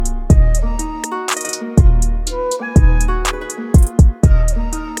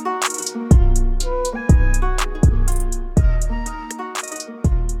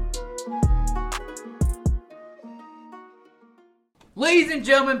and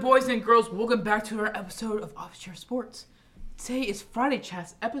gentlemen, boys and girls, welcome back to our episode of Offshore Sports. Today is Friday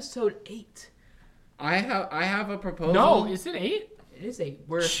Chats, episode 8. I have a proposal. No, is it 8? It is 8.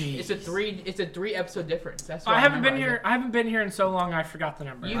 It's a three episode difference. That's why I haven't been here. I haven't been here in so long. I forgot the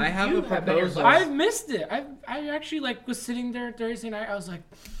number. I have a proposal. I've missed it. I actually was sitting there Thursday night. I was like,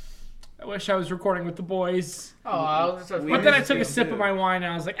 I wish I was recording with the boys. Oh, but then I took a sip of my wine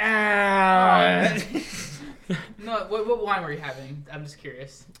and I was like, ah. No, what wine were you having? I'm just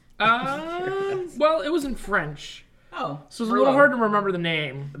curious. Well, it was in French. Oh, so it was a little hard to remember the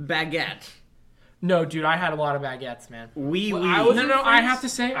name. Baguette. No, dude, I had a lot of baguettes, man. I have to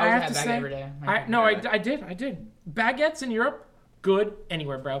say. I did. Baguettes in Europe, good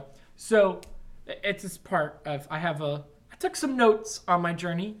anywhere, bro. So it's this part of I took some notes on my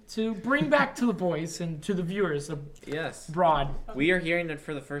journey to bring back to the boys and to the viewers abroad. We are hearing it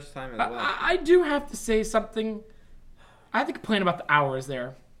for the first time as well. I do have to say something. I have to complain about the hours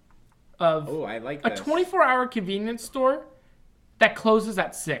there. I like this. A 24-hour convenience store that closes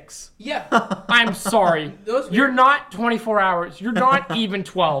at 6. Yeah. I'm sorry. You're not 24 hours. You're not even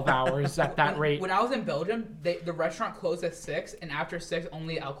 12 hours at that rate. When I was in Belgium, the restaurant closed at 6, and after 6,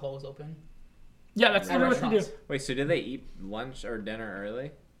 only alcohol was open. Yeah, that's literally what they do. Wait, so do they eat lunch or dinner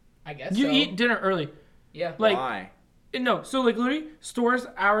early? I guess you eat dinner early. Yeah. Why? No, so literally, stores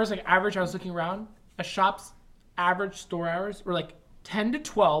hours, average, I was looking around, a shop's average store hours were 10 to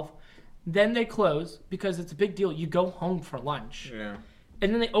 12. Then they close because it's a big deal. You go home for lunch. Yeah.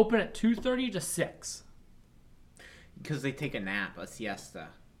 And then they open at 2:30 to 6. Because they take a nap, a siesta.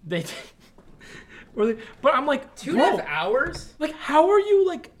 But I'm like, 2.5 hours? How are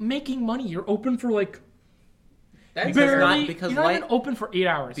you making money? You're open for That's barely. You're not even open for 8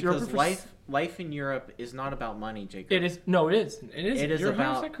 hours. Because life in Europe is not about money, Jacob. It is. No, it is. You're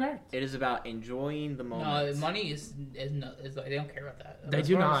about 100% correct. It is about enjoying the moment. No, money is they don't care about that. They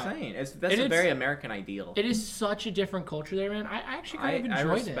do not. I'm saying. That's a very American ideal. It is such a different culture there, man. I actually kind of enjoyed it.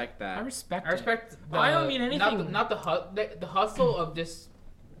 I respect that. I respect it. I don't mean anything. Not the hustle of just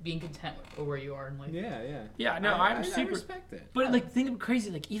being content with where you are in life. Yeah. Yeah, no, I'm super. I respect it. But think of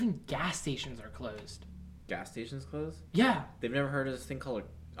crazy. Even gas stations are closed. Gas stations closed? Yeah. They've never heard of this thing called an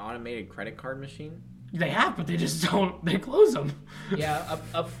automated credit card machine? They have, but they just don't. They close them. Yeah,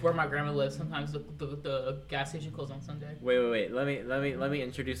 up where my grandma lives, sometimes the gas station closes on Sunday. Wait. Let me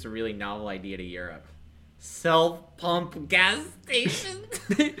introduce a really novel idea to Europe. Self-pump gas stations.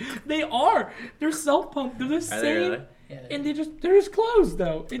 They are. They're self-pump. They're the same. They really? Yeah, and they're just closed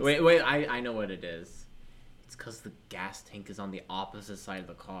though. Wait. I know what it is. It's because the gas tank is on the opposite side of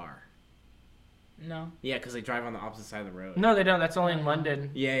the car. No. Yeah, because they drive on the opposite side of the road. No, they don't. That's only in London.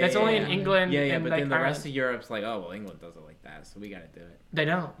 That's only in England. Yeah, and but then the Ireland. rest of Europe's like, oh, well, England does it like that, so we gotta do it. They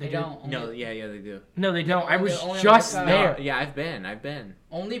don't. They don't. No, they do. No, they don't. I was only just America. there. Yeah, I've been.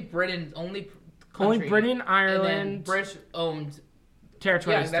 Only Britain, only Britain, Ireland, and then British owned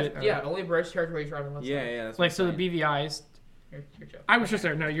territories. Only British territories drive on one side. Yeah. That's so the BVI's. You're joking. I was just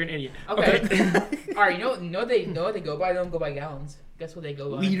there. No, you're an idiot. Okay. All right. You know they go by. They don't go by gallons. Guess what they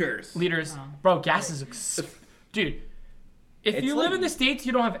go by? Liters. Oh. Bro, gas is dude. If you live in the States,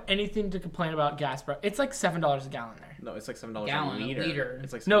 you don't have anything to complain about gas, bro. It's $7 a gallon there. No, it's $7 a liter.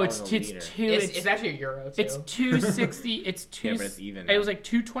 It's $7 no, it's a two. liter. It's actually a euro too. It's $2.60. It's two. Yeah, but it's even. It was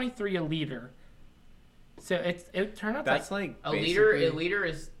 $2.23 a liter. So it turned out that's a liter. A liter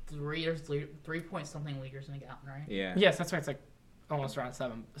is 3 point something liters in a gallon, right? Yeah. Yes, that's why it's almost around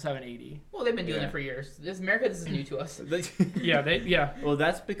 780. Well, they've been doing it for years. This is new to us. Yeah. Well,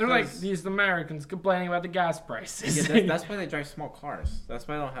 that's because they're these Americans complaining about the gas prices. Yeah, that's why they drive small cars. That's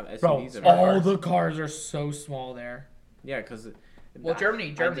why they don't have SUVs. Bro, all the cars are so small there. Yeah, because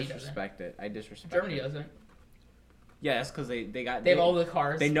Germany I disrespect doesn't. I disrespect Germany doesn't. Yeah, that's because they have all the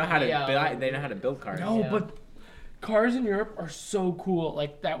cars. They know how to they know how to build cars. No, but cars in Europe are so cool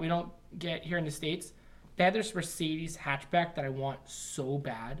that we don't get here in the States. They have this Mercedes hatchback that I want so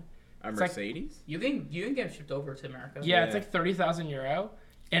bad. A Mercedes? You can get it shipped over to America. Yeah, it's €30,000,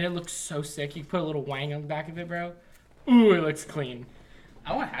 and it looks so sick. You can put a little wang on the back of it, bro. Ooh, it looks clean.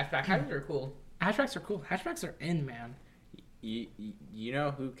 I want a hatchback. Hatchbacks are cool. Hatchbacks are cool. Hatchbacks are in, man. You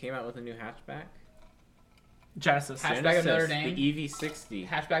know who came out with a new hatchback? Genesis. Hatchback of Notre Dame. The EV60.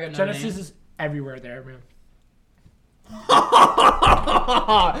 Hatchback of Notre Dame. Genesis is everywhere there, man.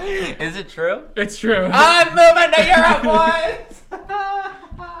 Is it true? It's true. I'm moving to Europe, boys!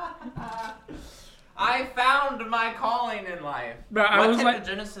 I found my calling in life. But what type of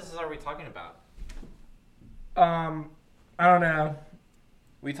Genesis are we talking about? I don't know.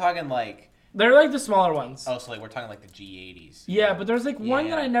 We talking They're like the smaller ones. Oh, so like we're talking like the G80s. Yeah, but there's like one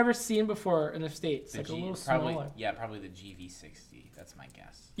that Yeah. I never seen before in the States. The Like a G, little probably, smaller. yeah, probably the GV60. That's my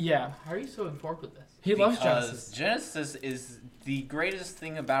guess. Yeah. How are you so informed with this? He loves Because Genesis. Genesis is the greatest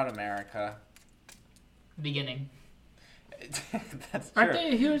thing about America. Beginning. That's Aren't true.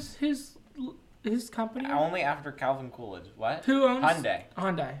 they his company? Only after Calvin Coolidge. What? Who owns Hyundai.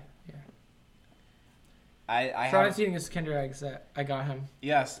 Hyundai. Yeah. I Sean's have. eating his Kinder eggs that I got him.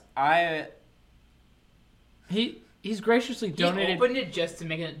 Yes, I. He's graciously He donated. opened it just to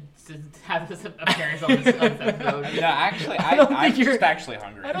make it to have this appearance on this episode. No, actually, I don't I'm think you're- just actually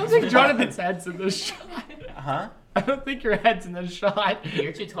hungry. I don't think Jonathan's head's in this shot. Huh? I don't think your head's in this shot.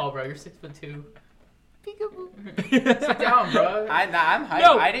 You're too tall, bro. You're 6'2". Peekaboo. Sit down, bro. I'm hyped.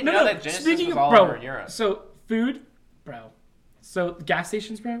 No, I didn't no, know no. that Genesis Speaking was of- all bro, over Europe. So food, bro. So gas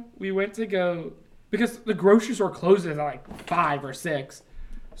stations, bro. We went to go because the grocery store closes at like 5 or 6,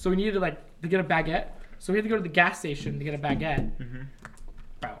 so we needed to get a baguette. So we had to go to the gas station to get a baguette. Mm-hmm.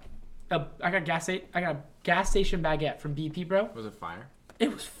 Bro, I got a gas station baguette from BP, bro. Was it fire?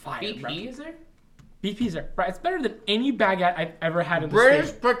 It was fire, bro. BP is there? BP's there, bro. It's better than any baguette I've ever had in the British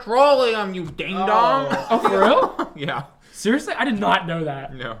States. Petroleum, you ding dong. Oh, for real? Yeah. Seriously, I did not know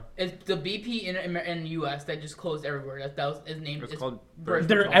that. No. It's the BP in the US that just closed everywhere. That was his name. It's called British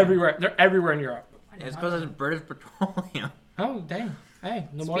They're Petroleum. everywhere. They're everywhere in Europe. I did It's not because know it's British Petroleum. Oh, dang. Hey,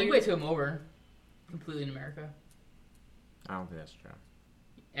 the that. more Speedway you... took him over. Completely in America. I don't think that's true.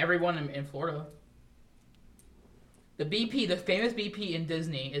 Everyone in Florida. The BP, the famous BP in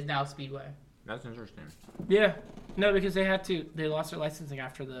Disney, is now Speedway. That's interesting. Yeah. No, because they lost their licensing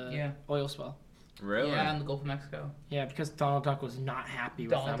after the Yeah. oil spill. Really? Yeah, in the Gulf of Mexico. Yeah, because Donald Duck was not happy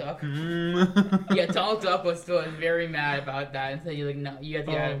with Donald them. Duck. Mm. Yeah, Donald Duck was still very mad about that, and said, "You like, no, you have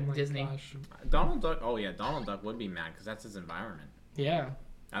to get out of my Disney." gosh. Donald Duck. Oh yeah, Donald Duck would be mad because that's his environment. Yeah.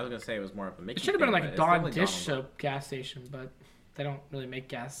 I was gonna say it was more of a Mickey. It should have been thing, like but a it's Dawn definitely dish Donald soap gas station, but they don't really make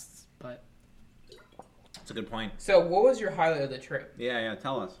gas. But Duck. That's a good point. So, what was your highlight of the trip? Yeah,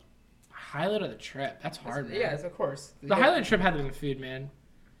 tell us. highlight of the trip. That's hard, man. Yes, of course. The highlight of the trip had to be the food, man.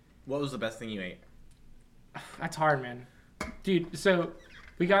 What was the best thing you ate? That's hard, man. Dude, so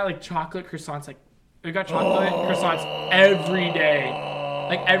we got like chocolate croissants. Like we got chocolate croissants every day.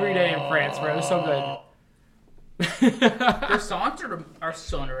 Like every day in France, bro. It was so good. Croissants are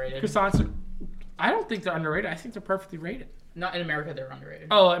so underrated. Croissants are, I don't think they're underrated. I think they're perfectly rated. Not in America, they're underrated.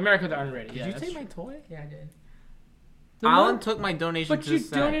 Oh, America, they're underrated. Yeah, Did you that's take my true. toy? Yeah, I did. The Alan one- took my donation But to you the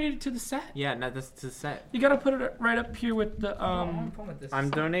set. donated it to the set. Yeah, no, that's to the set. You gotta put it right up here with the I'm fine with this. I'm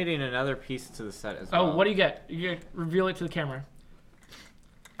donating another piece to the set as well. Oh, what do you get? You get reveal it to the camera.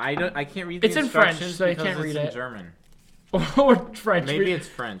 I can't read the It's in French, instructions so you because can't it's read in it. German. Or French. Maybe it's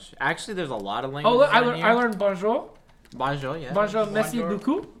French. Actually, there's a lot of Oh, languages. look, I on learned bonjour. here. Bonjour, yeah. Bonjour, merci Bonjour.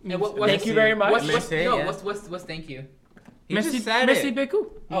 beaucoup. And what- Thank you very much. What's Merci, no? yeah. What's thank you? He Merci, just said merci it.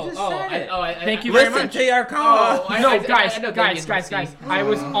 beaucoup. just said it. Thank you very Listen much. to your call. Oh, I- No, I guys, know guys. Canadian mercy. I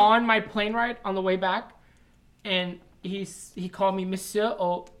was on my plane ride on the way back, and he called me Monsieur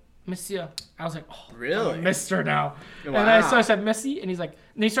or Monsieur. I was like, oh, Really? I'm Mister now. And Wow. then so I said Messi, and he's like,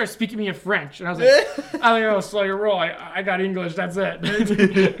 and he started speaking to me in French, and I was like, I don't know, slow your roll. I got English. That's it.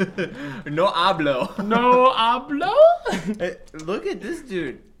 No hablo. No hablo. Hey, look at this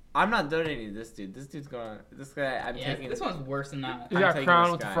dude. I'm not donating this dude. This guy. I'm Yeah, taking. this one's worse than that. He I'm got taking crowned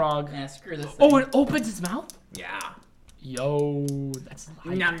this with the guy. frog. Yeah, screw this. Oh, thing. it opens its mouth. Yeah. Yo, that's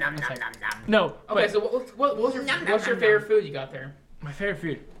Nom nom nom that's like- nom nom. No. Okay, but so what was your what's your favorite food you got there? my favorite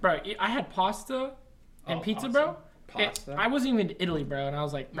food, bro. I had pasta and Oh, pizza, awesome. bro. Pasta? I wasn't even to Italy, bro, and I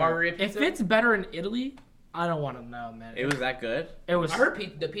was like, bro, Margarita if pizza? it's better in Italy, I don't want to know, man. It was that good. It was. I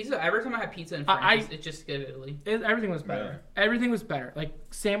heard the pizza. Every time I had pizza in France, I- it's just good in Italy. Everything was better. Everything was better. Like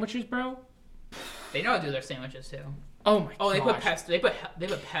sandwiches, bro. They know how to do their sandwiches too. Oh my. Oh, they gosh. put pesto. They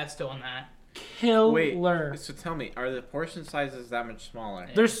put pesto on that. Killer. Wait. So tell me, are the portion sizes that much smaller?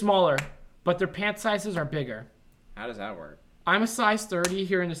 They're smaller, but their pant sizes are bigger. How does that work? I'm a size 30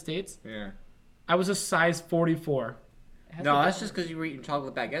 here in the States. Yeah. I was a size 44. It has No, to- that's just because you were eating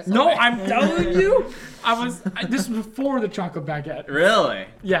chocolate baguettes. all No, day. I'm telling you, this was before the chocolate baguette. Really?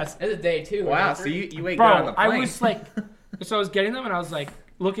 Yes, It's a day too. Wow. right? So you ate good on the bro. plane. I was like, so I was getting them, and I was like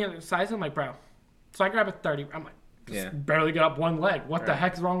looking at the size. I'm like, bro. So I grab a 30. I'm like, Yeah. barely get up one leg. What the Right.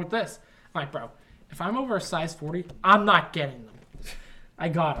 heck is wrong with this? I'm like, bro, if I'm over a size 40, I'm not getting them. I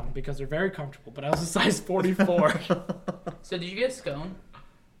got them because they're very comfortable, but I was a size 44. So did you get a scone?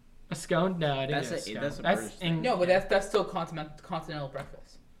 A scone? No, I didn't That's get a a- scone. that's a British thing. No, but that's still continental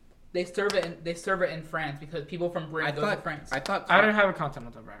breakfast. They serve it in France because people from Britain go to France. I thought I don't have a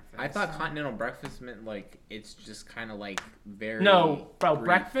continental breakfast. I thought continental breakfast meant like it's just kind of like very. No, bro, brief.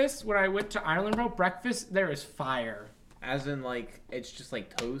 breakfast. When I went to Ireland, bro, breakfast there is fire. As in like it's just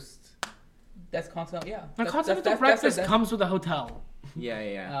like toast. That's continental, yeah. A continental breakfast that's- comes with a hotel.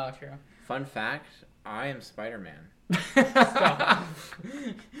 Yeah. Oh, true. Fun fact: I am Spider-Man. Stop.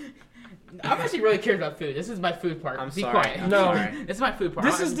 I'm actually really curious about food. This is my food part. I'm Be sorry. quiet. I'm No. sorry. This is my food part.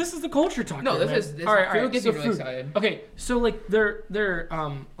 This is the culture talk. No, here, this man. is all right. food gets So me really food. excited. Okay, so like they're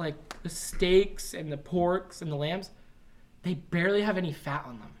like the steaks and the porks and the lambs, they barely have any fat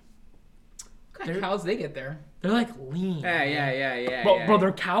on them. What kind of cows they get there? They're like lean. Yeah. Bro,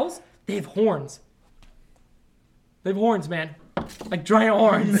 they're cows. They have horns. They have horns, man. Like giant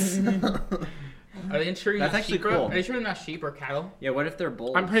horns. Are they sure That's not actually sheep? cool. Are they sure they're not sheep or cattle? Yeah, what if they're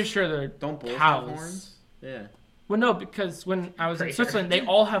bulls? I'm pretty sure they're Don't bulls cows. have horns? Yeah. Well, no, because when I was in Pretty sure. Switzerland, they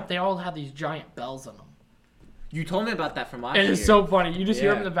all have these giant bells on them. You told me about that from last It year. is so funny. You just hear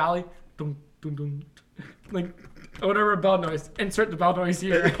them Yeah. in the valley, dun, dun, dun, like whatever bell noise. Insert the bell noise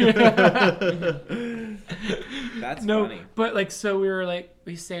here. That's No, funny. but like so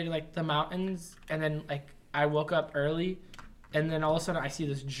we stayed like the mountains, and then like I woke up early, and then all of a sudden I see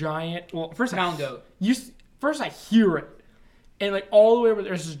this giant. Well, first Mountain goat. First I hear it, and like all the way over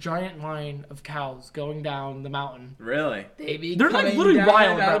there's this giant line of cows going down the mountain. Really? They be They're, like, coming literally down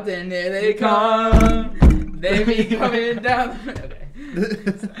wild, the bro. mountain, there they come. They be coming down. Okay.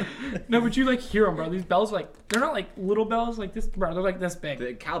 No, but you like hear them, bro. These bells are like they're not like little bells like this, bro. They're like this big.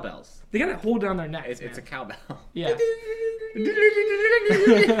 The cowbells. They gotta hold down their necks. It's a man. cowbell. Yeah.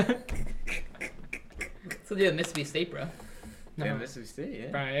 So the Mississippi State, bro. No, Yeah, Mississippi State, yeah.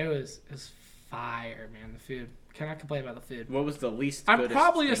 bro, it was fire, man. The food. Cannot complain about the food. What was the least I'm goodest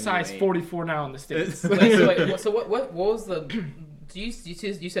probably a thing you size ate? 44 now in the States. So what was the? You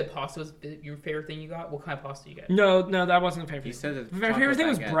said pasta was your favorite thing you got? What kind of pasta you get? No, that wasn't the favorite. He said that My favorite thing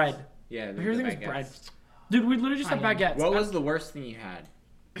was baguettes. bread. Yeah, My the favorite thing was baguettes. bread. Dude, we literally just had I know. baguettes. What was the worst thing you had?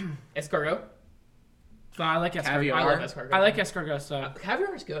 Escargot. I like escargot. Caviar? I love escargot. I like escargot, so.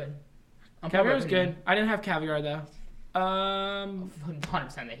 Caviar is good. Caviar is good. I didn't have caviar, though.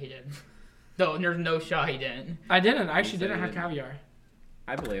 100% that he did. No, there's no shot he didn't. I didn't. I actually said didn't you have didn't. caviar.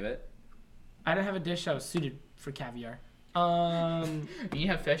 I believe it. I didn't have a dish that was suited for caviar. You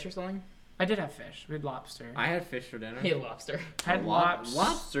have fish or something? I did have fish. We had lobster. I had fish for dinner. He had lobster. I had lobster.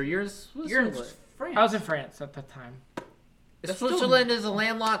 Lobster? Yours was You're in Switzerland. France. I was in France at the time. Switzerland is a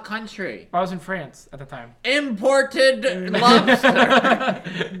landlocked country. I was in France at the time. Imported lobster.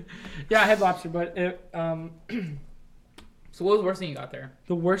 Yeah, I had lobster, but it, So what was the worst thing you got there?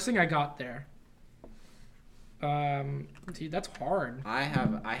 the worst thing I got there. Dude, that's hard. I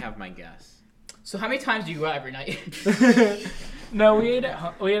have my guess. So how many times do you go out every night? No, we ate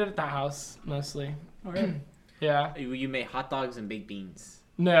at the house mostly. Yeah. You made hot dogs and baked beans.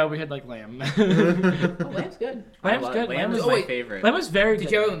 No, we had like lamb. Oh, lamb's good. Lamb's I love- good. Lamb Lamb is was, Oh, my wait. favorite. lamb was very good.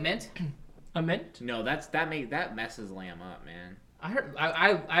 Did you have it with mint? A mint? No, that messes lamb up, man. I heard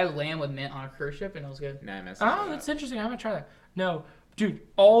I had lamb with mint on a cruise ship and it was good. Nah, it messes Oh, it that's up. interesting. I haven't tried that. No, dude,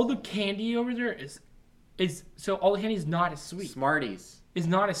 all the candy over there is so all the candy is not as sweet. Smarties. Is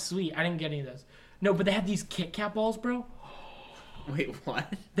not as sweet. I didn't get any of those. No, but they have these Kit Kat balls, bro. Wait,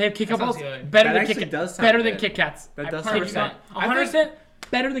 what? They have Kit Kat That balls sounds good. better That than actually Kit Kat. does sound Better than good. Kit Kats. That does 100%. sound 100%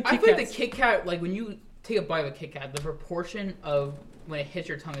 better than I Kit feel like Kats. the Kit Kat, like when you take a bite of a Kit Kat, the proportion of when it hits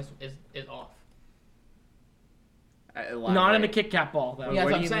your tongue is off. Not in a Kit Kat ball though. Yeah.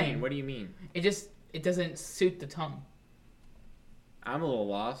 What that's do what you I'm saying. mean? What do you mean? It doesn't suit the tongue. I'm a little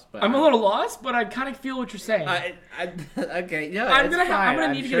lost, but I'm a little lost, but I kind of feel what you're saying. Okay, yeah. I'm it's gonna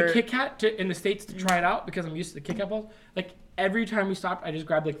fine. need to get a Kit Kat in the States to try it out because I'm used to the Kit Kat balls. Like every time we stopped, I just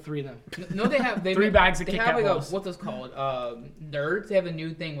grabbed like 3 of them. No, they have 3 bags of They Kit have Kat like balls. what's this called? Nerds. They have a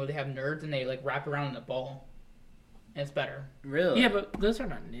new thing where they have nerds and they like wrap around in a ball. And it's better. Really? Yeah, but those are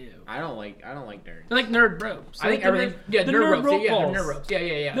not new. I don't like nerds. They're like nerd ropes. I think They're everything. like- Yeah, they're nerd ropes. rope Yeah, balls. they're nerd ropes.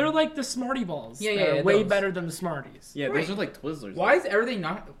 Yeah. They're like the Smartie balls. Yeah, that are yeah, way those. better than the Smarties. Yeah, Right. those are like Twizzlers. Why is everything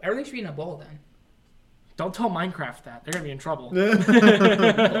should be in a ball then? Don't tell Minecraft that. They're gonna be in trouble.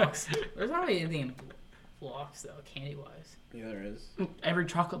 Blocks. There's not really anything in blocks though, candy wise. Yeah, there is. Every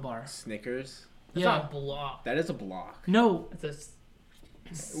chocolate bar. Snickers. It's Yeah. not a block. That is a block. No, It's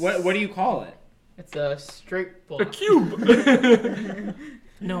What do you call it? it's a straight a block. cube.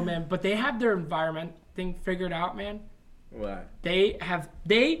 No, man, but they have their environment thing figured out, man. What?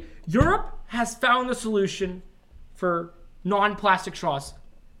 Europe has found the solution for non-plastic straws.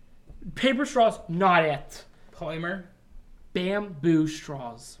 Paper straws, not it. Polymer. Bamboo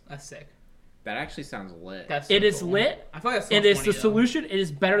straws. That's sick. That actually sounds lit. That's It so is cool. lit. I feel like that's so It much is money, the though. solution. It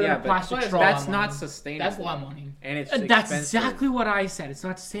is better Yeah, than a but plastic that's- straw. That's money. not sustainable. That's a lot of money. And it's That's expensive. exactly what I said. It's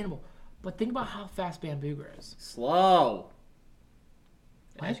not sustainable. But think about how fast bamboo grows. Slow.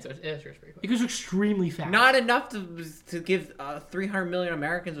 It's pretty quick. It goes extremely fast. Not enough to give 300 million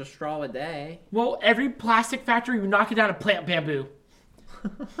Americans a straw a day. Well, every plastic factory, we knock it down and plant bamboo.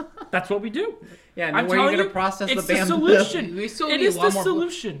 That's what we do. Yeah, and I'm then where are you telling going to process it's the the bamboo? solution. We still It need is a lot the more.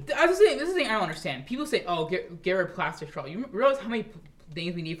 solution. I was saying, this is the thing I don't understand. People say, "Oh, get rid of plastic straw." You realize how many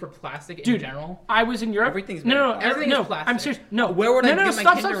things we need for plastic in Dude, general? I was in Europe. Everything's no, made no, of no, plastic. Everything no. is plastic. I'm serious. No. Where would I no, no, get my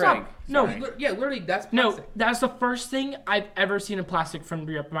stop, Kinder stop, Egg? stop. No, Sorry. Yeah, literally, that's no. plastic. That's the first thing I've ever seen in plastic from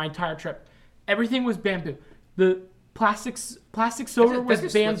Europe. My entire trip, everything was bamboo. The plastic soda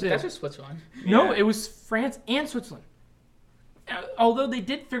was bamboo. That's just Switzerland. No, Yeah. it was France and Switzerland. Although they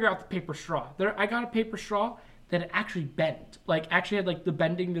did figure out the paper straw. I got a paper straw that it actually bent. Like, actually had, like, the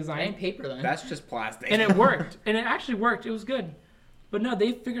bending That design. ain't paper then. That's just plastic. And it worked. And it actually worked. It was good. But no,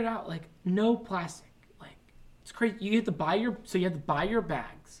 they figured out, like, no plastic. Like, it's crazy. You have to buy your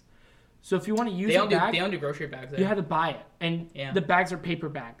bags. So if you want to use they a don't bag, do grocery bags there. you have to buy it. And Yeah. the bags are paper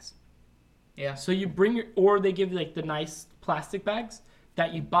bags. Yeah. So you bring or they give you, like, the nice plastic bags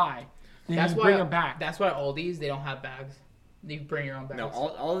that you buy. And That's you why bring them back. That's why Aldi's they don't have bags. You bring your own bags. No,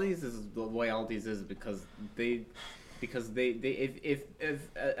 all these is the way all these is because they if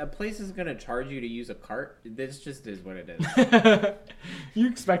a place is gonna charge you to use a cart, this just is what it is. You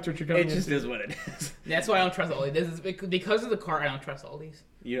expect what you're going It to just is what it is. That's why I don't trust Aldi. This is because of the cart. I don't trust Aldi's.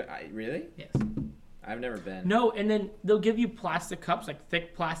 Really? Yes. I've never been. No, and then they'll give you plastic cups, like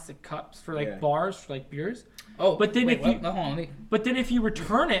thick plastic cups for like Yeah. bars, for like beers. Oh, But then wait, if you- what? No, hold on. Let me. But then if you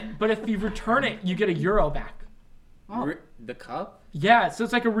return it, you get €1 back. Oh. The cup? Yeah, so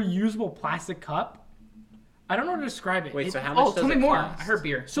it's like a reusable plastic cup. I don't know how to describe it. Wait, It- so how much Oh, does tell me it more. cost? I heard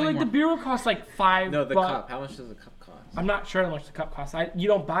beer. so Tell me like the more. beer will cost like $5. No, the cup. How much does the cup cost? I'm not sure how much the cup costs. You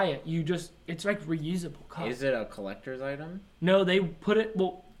don't buy it. It's like reusable cup. Is it a collector's item? No, they put it.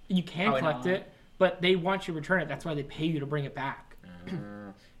 Well, you can Probably collect not. it, but they want you to return it. That's why they pay you to bring it back.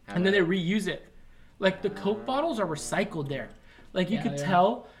 And then they reuse it. Like the Coke bottles are recycled there. Like you Yeah, could they are.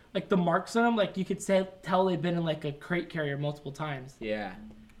 tell, like the marks on them, like you could tell they've been in like a crate carrier multiple times. Yeah.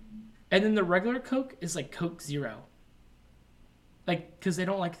 And then the regular Coke is like Coke Zero. Like, because they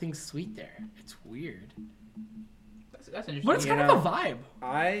don't like things sweet there. It's weird. That's interesting. But it's You kind of a vibe.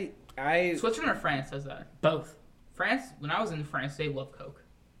 I Switzerland or France says that. Both. France. When I was in France, they love Coke.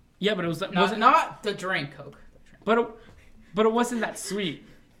 Yeah, but it was Not the drink Coke. but it wasn't that sweet.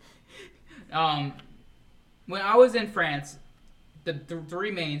 When I was in France, the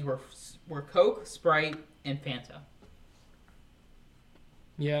three mains were Coke, Sprite, and Fanta.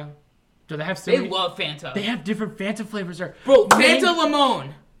 Yeah. Do they have so They many? love Fanta. They have different Fanta flavors there. Bro, Mang- Fanta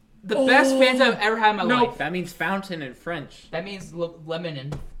Limon. The best Fanta I've ever had in my No. life. that means fountain in French. That means lemon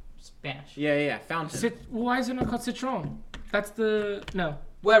in Spanish. Yeah, fountain. Why is it not called Citron? That's the no.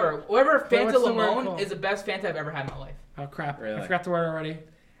 Whatever what's Fanta the word Limon called? is the best Fanta I've ever had in my life. Oh crap! I Really? forgot the word already.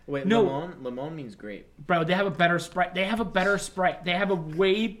 Wait, No. limon means grape. Bro, they have a better Sprite. They have a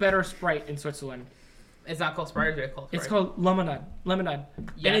way better Sprite in Switzerland. It's not called Sprite. It's called Sprite. It's called lemonade,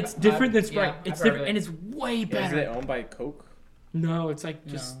 Yeah, and it's but different than I've- Sprite. yeah, It's I've heard different, of it. and it's way Is better. it owned by Coke? No, it's like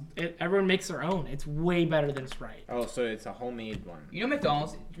just everyone makes their own. It's way better than Sprite. Oh, so it's a homemade one. You know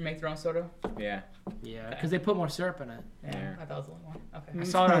McDonald's make their own soda? Yeah. Yeah, because they put more syrup in it. Yeah. I thought it was the only one. I Okay.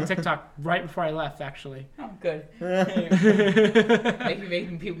 saw it on TikTok right before I left, actually. Oh, good.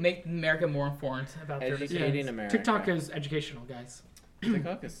 Make America more informed about their Educating America. TikTok is educational, guys.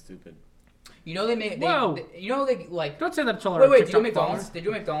 TikTok is stupid. You know Whoa. they like. Don't say that to all our Wait, did you TikTok do McDonald's? followers. Did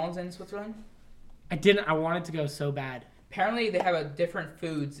you do McDonald's in Switzerland? I didn't. I wanted to go so bad. Apparently, they have a different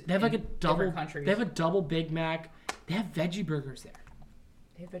foods. They have like a in double. different countries. They have a double Big Mac. They have veggie burgers there.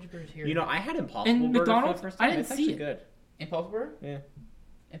 They have veggie burgers here. You know, I had Impossible And Burger McDonald's? for the first I time. didn't It's see actually it. good. Impossible Burger? Yeah.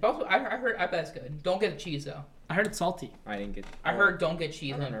 Impossible. I bet it's good. Don't get the cheese though. I heard it's salty. I didn't get. I heard don't get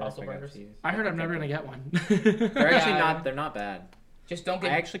cheese I in don't remember if Impossible I got Burgers. cheese. I heard I'm never gonna get one. They're actually Yeah. not. They're not bad. Just don't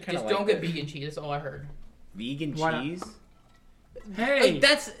get. I actually kinda Just like don't get it. vegan cheese. That's all I heard. Vegan Why not? cheese. Hey,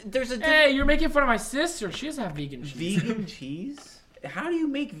 There's a hey, you're making fun of my sister. She doesn't have vegan cheese. vegan cheese. How do you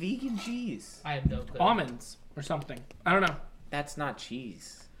make vegan cheese? I have no clue. Almonds or something. I don't know. That's not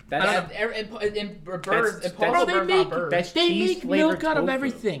cheese. Yeah, That's in burgers, That's- Impossible they Burgers make- not burgers. that's They cheese make flavored milk out of tofu.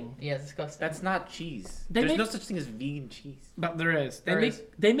 everything. Yeah, it's disgusting. That's not cheese. They There's make- no such thing as vegan cheese. But there is. There is.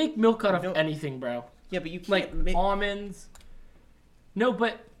 They make milk out of No. anything, bro. Yeah, but you can't Like make. almonds. No,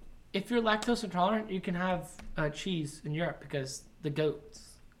 but if you're lactose intolerant, you can have cheese in Europe because the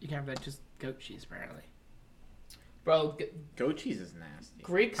goats. You can have that just goat cheese apparently. Bro, Goat cheese is nasty.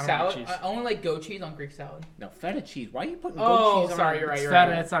 Greek I don't like salad. cheese. I only like goat cheese on Greek salad. No, feta cheese. Why are you putting goat Oh, cheese sorry, on? you're right. It's You're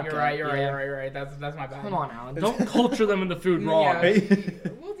feta, right. it's not You're good. right. You're right. Yeah. You're right. You're right. That's my bad. Come on, Alan. Don't culture them in the food wrong. Yeah.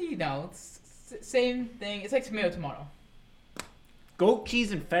 Well, you know, it's same thing. It's like tomato. Goat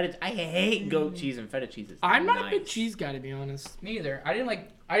cheese and feta. I hate goat cheese and feta cheese. It's I'm not nice. a big cheese guy, to be honest. Me either. I didn't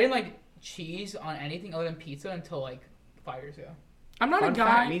like cheese on anything other than pizza until like 5 years ago. I'm not Fun a guy.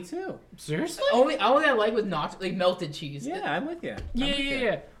 fact, me too. Seriously? Only I like was not like melted cheese. Yeah, I'm with you.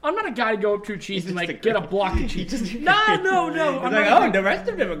 Yeah. I'm not a guy to go up to cheese and just like agree. get a block of cheese. just No. It's I'm like, not oh, the rest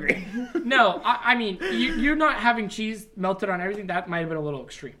of them agree. No, I mean, you're not having cheese melted on everything. That might have been a little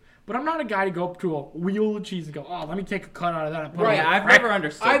extreme. But I'm not a guy to go up to a wheel of cheese and go, oh, let me take a cut out of that. And put it Right, on I've a cracker." never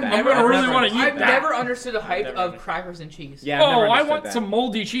understood I've that. never I really understood- wanna eat I've that. never understood the hype never of understood. crackers and cheese. Yeah, I've never Oh, I understood want that. some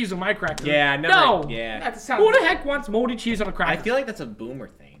moldy cheese on my cracker. Yeah, I never. No. Yeah. That sounds. Who the heck wants moldy cheese on a I cracker? feel like that's a boomer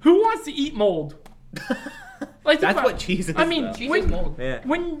thing. Who wants to eat mold? Like, think That's about- what cheese is. I mean, though. Cheese when, is mold. Yeah.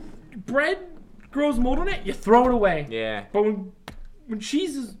 when bread grows mold on it, you throw it away. Yeah. But when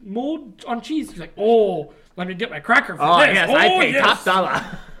cheese is mold on cheese, you're like, oh, let me get my cracker for Oh this. yes, oh, I pay yes. top dollar.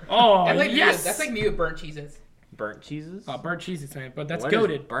 Oh, That's like yes. that's like me with burnt cheeses. Burnt cheeses. Burnt cheese is saying, but that's What is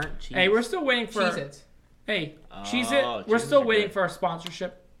goated. burnt cheese. Hey, we're still waiting for. Cheez-Its. Hey, Oh, Cheez It. We're Cheez-Its still are waiting good. for our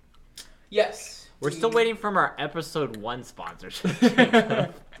sponsorship. Yes. We're still waiting from our episode 1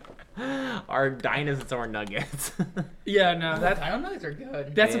 sponsorship. Our dinosaur nuggets. Yeah, no, Dino nuggets are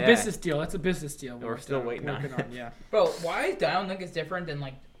good. that's Yeah. a business deal. That's a business deal. We're still waiting on working it. on. Yeah. Bro, why is Dino nuggets different than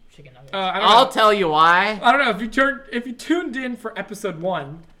like chicken nuggets? I don't I'll know. tell you why. I don't know if you tuned in for episode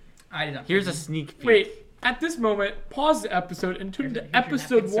 1. I didn't know. Here's a sneak peek. Wait, at this moment, pause the episode and tune Here's to your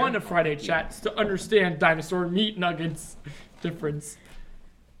episode napkins, 1 sir. of Friday Chats to understand dinosaur meat nuggets difference.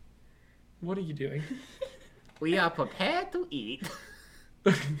 What are you doing? We are prepared to eat.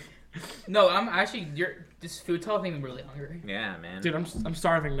 No, I'm actually. This food talk made me really hungry. Yeah, man. Dude, I'm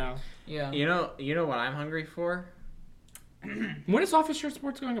starving now. Yeah. You know what I'm hungry for? When is Office Shirt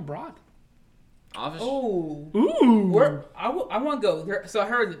Sports going abroad? Office. Oh. Ooh. I want to go. So I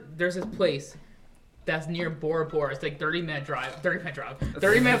heard there's this place that's near Bora Bora. It's like 30-minute drive.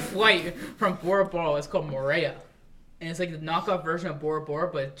 30-minute flight from Bora Bora. It's called Morea. And it's like the knockoff version of Bora Bora,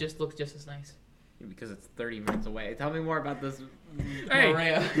 but it just looks just as nice. Because it's 30 minutes away. Tell me more about this. Hey.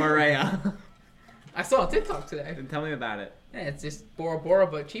 Morea. Maria. I saw a TikTok today. Tell me about it. Yeah, it's just Bora Bora,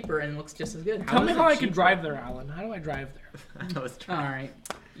 but cheaper and looks just as good. Tell me is how it I can cheaper? drive there, Alan. How do I drive there? I was All trying.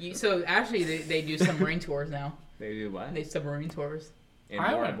 right. So actually, they do submarine tours now. They do what? They submarine tours. In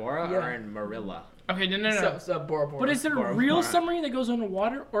I Bora don't- Bora yeah. or in Marilla? Okay, no. So Bora Bora. But is it a Bora real Bora. submarine that goes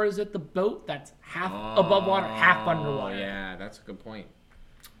underwater, or is it the boat that's half above water, half underwater? Oh, yeah, that's a good point.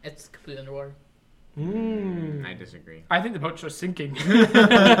 It's completely underwater. I disagree. I think the boat's just sinking.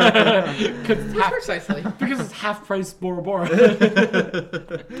 Precisely. Because it's half price Bora Bora.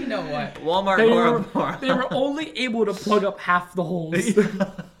 You know what? Walmart They Bora were, Bora. they were only able to plug up half the holes.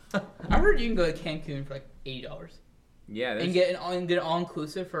 I heard you can go to Cancun for like $80 Yeah, there's, and get an all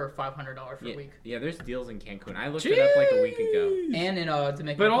inclusive for $500 for yeah, a week. yeah, there's deals in Cancun. I looked it up like a week ago. And in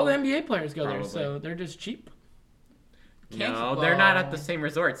Dominican But all the Republic. NBA players go there, Probably. so they're just cheap. No, they're not at the same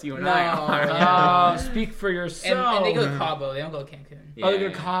resorts you and I No, are. yeah. Speak for yourself. and they go to Cabo. They don't go to Cancun. Yeah, Oh, they go yeah.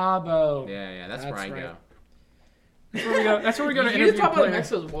 to Cabo. Yeah, that's where That's I right. go. That's where we go. That's where we go to You interview just talked about players.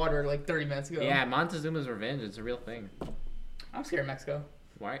 Mexico's water like 30 minutes ago. Yeah, Montezuma's Revenge. It's a real thing. I'm scared of Mexico.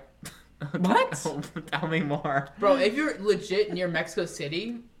 Why? What? Tell me more. Bro, if you're legit near Mexico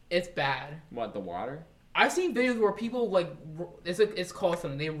City, it's bad. What, the water? I've seen videos where people like it's called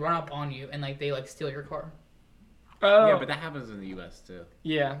something. They run up on you and like they like steal your car. Oh, Yeah, but that happens in the U.S. too.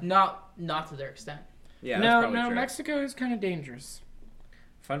 yeah. Not to their extent. Yeah, that's No, probably no, true. Mexico is kind of dangerous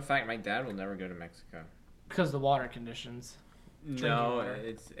Fun fact: my dad will never go to Mexico. because of the water conditions. No, water.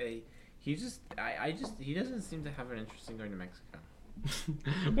 it's a. He just, he doesn't seem to have an interest in going to Mexico.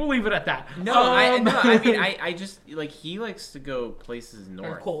 We'll leave it at that. No, I Um, mean, I just like he likes to go places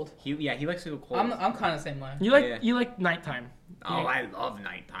north. cold. He likes to go cold. I'm kind of the same way. You Yeah. like nighttime. Oh, I love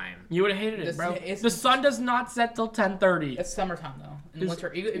nighttime. You would have hated it, This- bro. it's- The sun does not set till 10:30. It's summertime though. In It's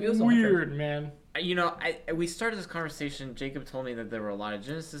winter, if it was in winter, Weird, man. You know, we started this conversation. Jacob told me that there were a lot of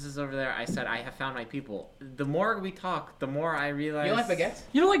Genesises over there. I said I have found my people. The more we talk, the more I realize. you don't like baguettes?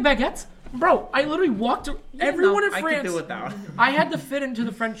 You don't like baguettes, bro? I literally walked. Everyone in I France. could do without. I had to fit into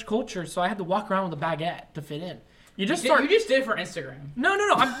the French culture, so I had to walk around with a baguette to fit in. You just start. You just did it for Instagram. No.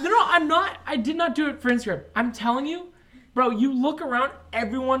 I'm not. I did not do it for Instagram. I'm telling you, Bro, you look around,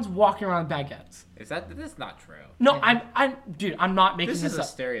 everyone's walking around with baguettes. That's not true. No, dude, I'm not making This this is a up.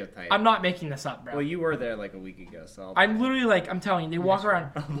 stereotype. I'm not making this up, bro. Well, you were there like a week ago, so. I'm literally like, I'm telling you, they walk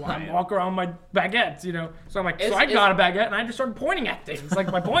around, I I walk around my baguettes, you know. So I'm like, so It's- I got a baguette, and I just started pointing at things,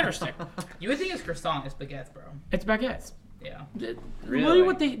 like my pointer stick. You would think it's croissant, it's baguettes, bro. It's baguettes. Yeah. Really? Really,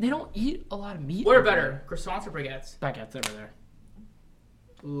 what they don't eat a lot of meat. What are over better, croissants or baguettes? there. Baguettes over there.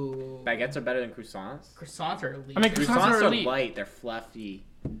 Ooh. Baguettes are better than croissants. Croissants are elite. I mean, croissants are elite. light. They're fluffy.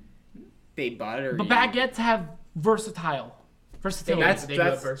 They butter. But you. baguettes have versatility. That's They do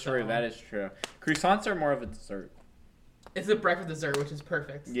have true. versatile. That is true. Croissants are more of a dessert. It's a breakfast dessert, which is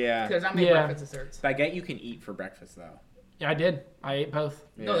perfect. Yeah. Because not many Yeah. breakfast desserts. Baguette you can eat for breakfast though. Yeah, I did. I ate both.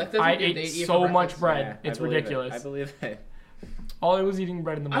 No, Yeah. that doesn't I mean they ate eat so for much breakfast. bread. Yeah, It's I believe it. ridiculous. I believe it. All I was eating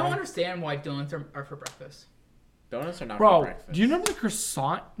bread in the I don't morning. understand why donuts are for breakfast. Donuts are not for Bro, breakfast. do you remember the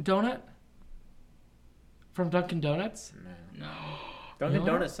croissant donut from Dunkin' Donuts? No. No. Dunkin'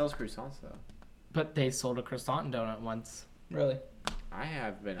 No? Donuts sells croissants though. But they sold a croissant donut once. Really? I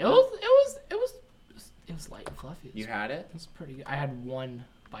have been. It was light and fluffy. You had it? It was pretty good. I had one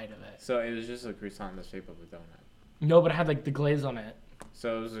bite of it. So it was just a croissant in the shape of a donut. No, but it had like the glaze on it.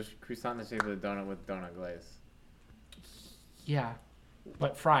 So it was a croissant in the shape of a donut with donut glaze. Yeah,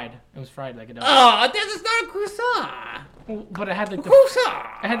 but fried. It was fried like a donut. Oh, this is not a croissant. Well, but it had like the Croissant.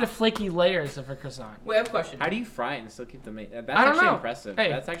 it had the flaky layers of a croissant. Wait, I have a question. How do you fry it and still keep the meat? That's I don't actually know. impressive. Hey,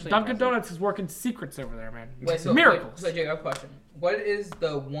 That's actually Dunkin' impressive. Donuts is working secrets over there, man. Wait, Miracles. so Jake, I have a question. What is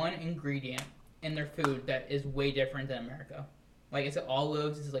the one ingredient in their food that is way different than America? Like, is it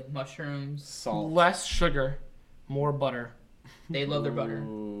olives? Is it like mushrooms? Salt. Less sugar, more butter. They love their butter.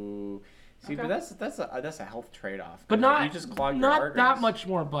 Ooh. See, Okay. but that's a health trade-off. But not you just clog your not arteries. that much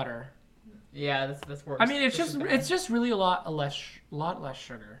more butter. Yeah, that's worse. I mean, it's This is bad. just really a lot less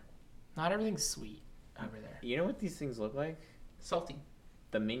sugar. Not everything's sweet over there. You know what these things look like? salty.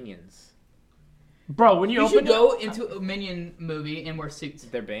 The Minions. Bro, when you You open should go into a Minion movie and wear suits.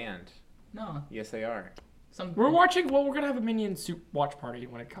 They're banned. No, Yes, they are. we're gonna have a Minion soup watch party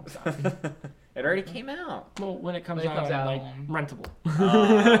when it comes out. It already came out. Well, when it comes When it out, comes out, like rentable.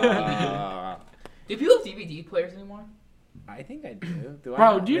 Do people have DVD players anymore? I think I do. Do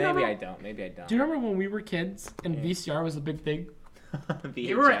Bro, I? do you Maybe remember- I don't. Maybe I don't. Do you remember when we were kids and Yeah. VCR was a big thing?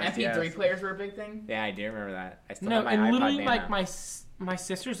 You remember VHS, MP3 yes. players were a big thing? Yeah, I do remember that. I still No, have my and iPod literally Nano. like my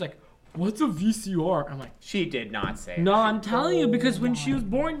sister's like, "What's a VCR?" I'm like, She did not say. "No, I'm telling you Oh because when she my was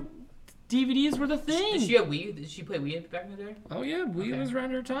born, DVDs were the thing." Did she have Wii? Did she play Wii back in the day? Oh yeah, we Okay. was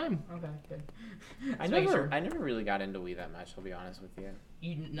around her time. Okay, good. I Just making never, sure. I never really got into Wii that much. I'll be honest with you.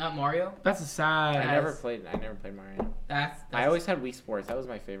 You not Mario? That's a sad. I never Yes. played. I never played Mario. That's I always had Wii Sports. That was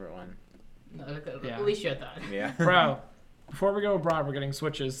my favorite one. no, Yeah. at least you had that. Yeah. Bro, before we go abroad, we're getting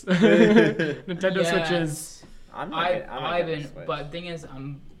Switches. Nintendo Yes. Switches. I'm I get haven't, the Switch. but the thing is,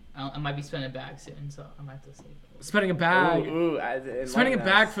 I might be spending a bag soon, so I might have to save. Spending a bag. Ooh, Spending a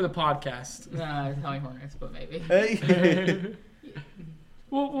bag for the podcast. Nah, Tommy Hornets, but maybe. Hey.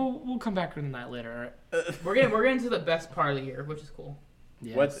 We'll come back to that later. All right? we're getting to the best part of the year, which is cool.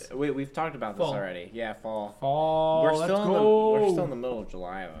 Yes. We've talked about this Fall. already. Yeah, fall. Fall. we're let's still go. we're still in the middle of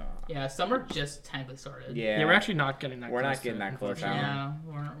July though. Yeah, summer just technically started. Yeah. Yeah, we're actually not getting that. We're close not getting to it, that close, unfortunately.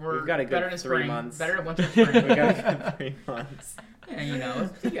 Yeah, we're We've got a good better than 3 spring, months. better than winter we spring. got a good 3 months. Yeah, you know,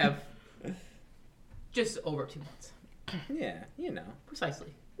 we have just over 2 months, Yeah, you know.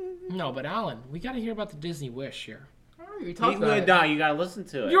 precisely. No, but Alan, we got to hear about the Disney Wish here. Oh, you talked about it. No, you gotta listen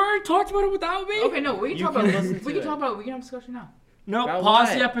to it. You already talked about it without me. Okay, no, we can You talk can about listen it. to We can it. talk about it. We can have a discussion now. No, About pause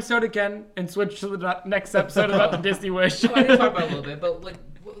what? the episode again and switch to the next episode about the Disney Wish. Oh, I did talk about it a little bit, but like,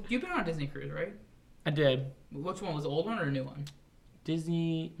 you've been on a Disney cruise, right? I did. Which one was the old one or a new one?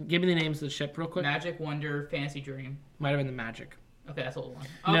 Disney. Give me the names of the ship real quick. Magic, Wonder, Fantasy Dream. Might have been the Magic. Okay, that's the old one.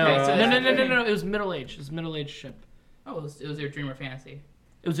 No, Okay, so no. It was middle age. It was middle age ship. Oh, it was your Dream or Fantasy.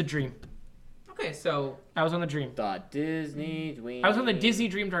 It was a dream. Okay, so I was on the dream. The Disney Dream. I was on the Disney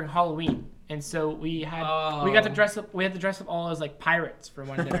Dream during Halloween, and so we got to dress up. We had to dress up all as like pirates for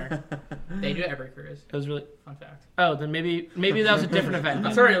one dinner. they do it every cruise. It was really. Fun fact. Oh, then maybe that was a different event. I'm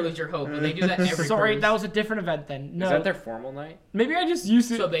then. sorry to lose your hope, but they do that every Sorry, cruise. that was a different event then. No, Is that their formal night? maybe I just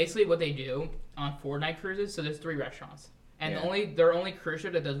used it. So basically, what they do on 4-night cruises, so there's 3 restaurants, and Yeah. they're only cruise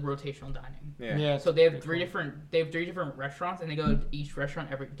ship that does rotational dining. Yeah. So they have pretty three different restaurants, and they go to each restaurant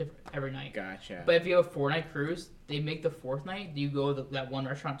every night. Gotcha. But if you have a 4-night cruise, they make the 4th night you go to that one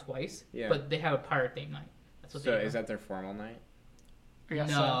restaurant twice. Yeah. But they have a pirate theme night. That's what So they do. is that their formal night? I guess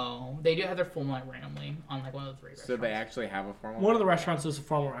No, they do have their full night randomly on like one of the 3 So restaurants. they actually have a formal. One of the night? restaurants is a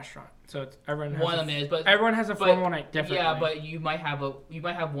formal restaurant, so it's, everyone has One of them is, but everyone has a but- formal night differently. yeah, but you might have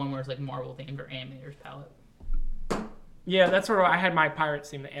one where it's like Marvel themed or animator's palette. Yeah, that's where I had my Pirates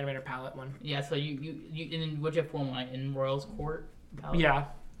theme, the animator palette one. Yeah, so you and then what'd you have one in Royals Court? Palette? Yeah.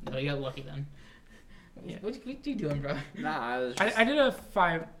 No, you got lucky then. Yeah. What you doing, bro? Nah, I was just... I did a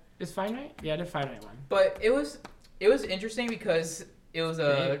 5. Is 5 night? Yeah, I did 5 night one. But it was interesting because it was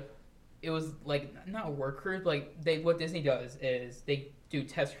like not a work cruise, but like what Disney does is they do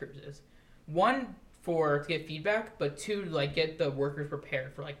test cruises. One to get feedback, but 2 to like get the workers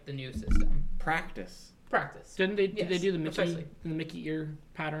prepared for like the new system. Practice. Did they do the precisely. Mickey ear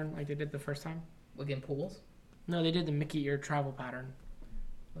pattern like they did the first time? Like in pools? No, they did the Mickey ear travel pattern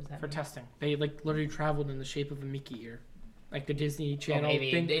What does that for mean? testing. They like literally traveled in the shape of a Mickey ear, like the Disney Channel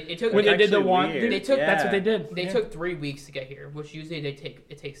maybe. thing. It took when they did the actually one, weird. they took that's what they did. They Yeah. took 3 weeks to get here, which usually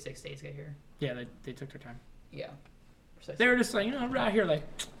it takes 6 days to get here. Yeah, they took their time. Yeah. Precisely. They were just like, I'm right here, like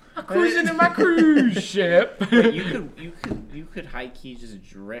I'm cruising in my cruise ship. But you could high key just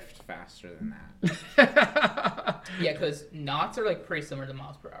drift faster than that. Yeah, because knots are like pretty similar to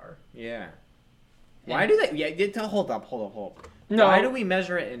miles per hour. Yeah. Why do they? Yeah. Hold up. No. Why do we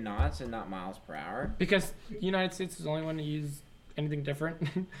measure it in knots and not miles per hour? Because the United States is the only one to use anything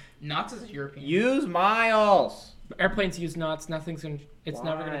different. Knots is European. Use miles. Airplanes use knots. It's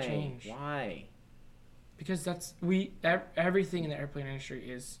never gonna Why? change. Why? Because everything in the airplane industry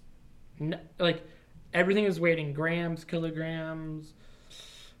is like everything is weighed in grams, kilograms.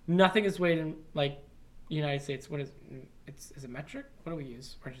 Nothing is weighed in like United States. What is is it metric? What do we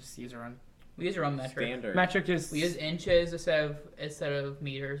use? Or just use our own? We use our own metric. Standard. Metric is We use inches instead of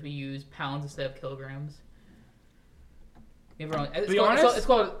meters. We use pounds instead of kilograms. We have our own, it's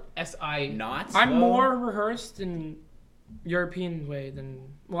called SI. Knots. I'm though? more rehearsed in European way than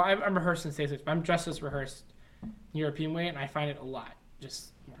I'm rehearsed in States, but I'm just as rehearsed European way, and I find it a lot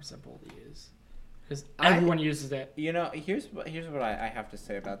just more simple to use because everyone uses it. You know, here's what I have to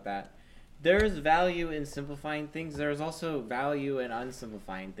say about that. There's value in simplifying things. There's also value in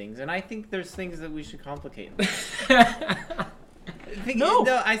unsimplifying things, and I think there's things that we should complicate. No,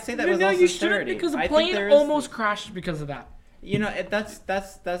 I say that with no, all you sincerity. shouldn't because the I think plane there is- almost crashed because of that. You know, that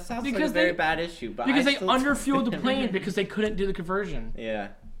sounds like a Because very they- bad issue, but Because I they still underfueled the plane because they couldn't do the conversion, Yeah.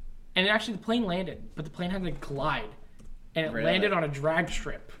 and actually the plane landed, but the plane had to glide, and it Really? landed on a drag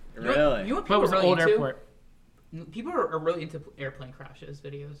strip. Really? You know what But people it was are an really old into? airport. People are really into airplane crashes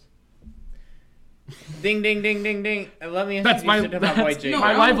videos. Ding ding ding ding ding. Let me That's introduce my- you to my boy that's- Jake. no,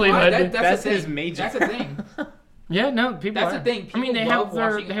 my livelihood. That's the his thing. major. That's the thing. Yeah, no, people. That's are. the thing. People I mean, they love have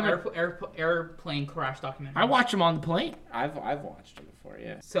their. watching They have a, airplane crash documentaries. I watch them on the plane. I've watched him before,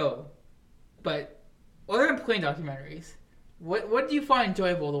 yeah. So, but other than plane documentaries, what do you find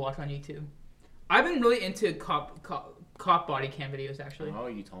enjoyable to watch on YouTube? I've been really into cop body cam videos actually. Oh,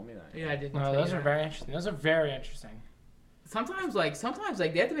 you told me that. Yeah, I did. No, tell those you are that. very interesting. Those are very interesting. Sometimes they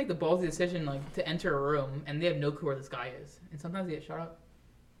have to make the ballsy decision like to enter a room and they have no clue where this guy is, and sometimes they get shot up.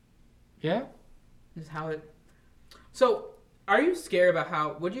 Yeah. Just how it. So, are you scared about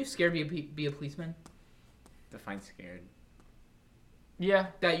how? Would you scared be a policeman? Define scared. Yeah.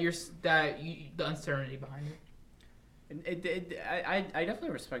 The uncertainty behind it. I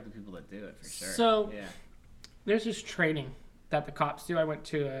definitely respect the people that do it for sure. So- yeah. There's this training that the cops do. I went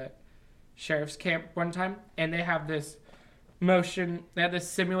to a sheriff's camp one time, and they have this they have this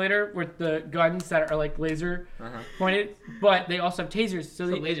simulator with the guns that are like laser pointed, but they also have tasers. So So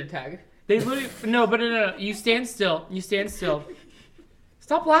they laser tag. They literally no. You stand still.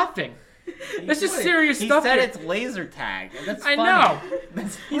 Stop laughing. This is serious He stuff. said here. it's laser tag. And that's I funny. know.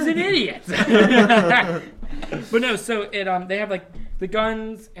 That's He's an idiot. But no, so they have like the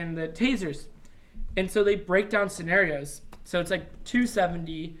guns and the tasers, and so they break down scenarios. So it's like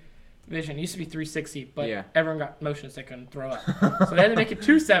 270 vision. It used to be 360, but Yeah. everyone got motion sick and throw up. So they had to make it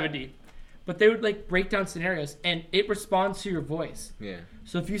 270. But they would like break down scenarios, and it responds to your voice. Yeah.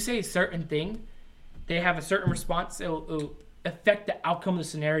 So if you say a certain thing, they have a certain response. It'll affect the outcome of the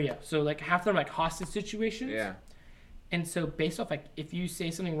scenario. So like half of them are like hostage situations. Yeah. And so based off like if you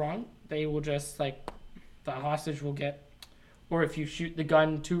say something wrong, they will just like the hostage will get, or if you shoot the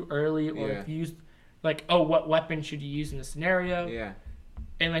gun too early, or Yeah. if you use like what weapon should you use in the scenario? Yeah.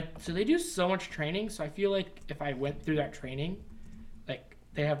 And like so they do so much training. So I feel like if I went through that training, like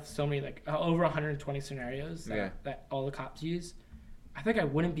they have so many like over 120 scenarios that all the cops use. I think I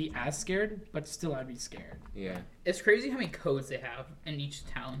wouldn't be as scared, but still I'd be scared. Yeah. It's crazy how many codes they have in each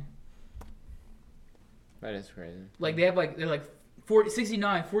town. That is crazy. Like they're like 40,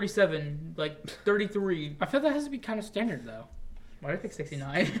 69, 47, like 33. I feel that has to be kind of standard though. Why did I pick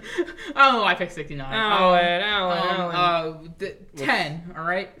 69? I don't know why I picked 69. Alan. 10,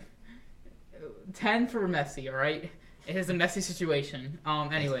 alright? 10 for messy, alright? It is a messy situation.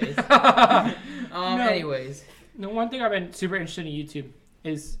 Anyways. Anyways. The one thing I've been super interested in YouTube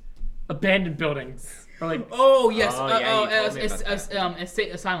is abandoned buildings. Or like, Oh yes. Oh, yeah, you told me about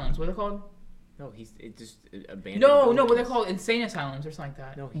Estate asylums. What are they called? No, it just abandoned. No, what they're buildings. called? Insane asylums or something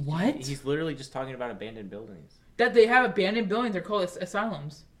like that. No, What? He's literally just talking about abandoned buildings. That they have abandoned buildings. They're called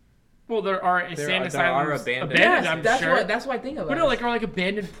asylums. well, there are insane are asylums abandoned- abandoned, Yes, I'm that's sure. that's what I think of. But it no, as. like, are like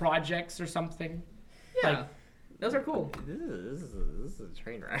abandoned projects or something. yeah, like- those are cool. This is a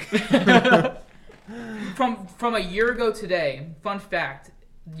train wreck. From a year ago today, fun fact: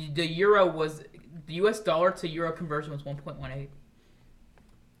 the U.S. dollar to euro conversion was 1.18.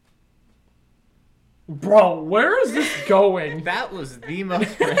 Bro, where is this going? That was the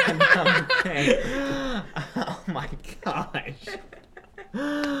most random thing. Oh my gosh.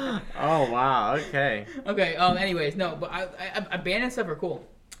 Oh wow. Okay. Okay. Anyways, no, but I abandoned stuff are cool.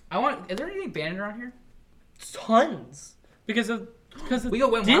 Is there anything abandoned around here? Tons. Because of We go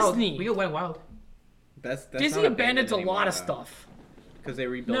Went Wild. Disney. We go Went Wild. That's Disney not abandons a lot of anymore, stuff. because they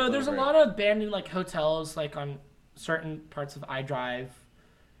rebuilt. No, there's a over lot it. of abandoned like hotels like on certain parts of iDrive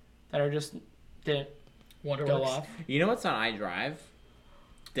that are just didn't go Wonderworks. off. You know what's on iDrive?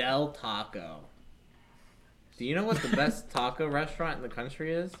 Del Taco. Do you know what the best taco restaurant in the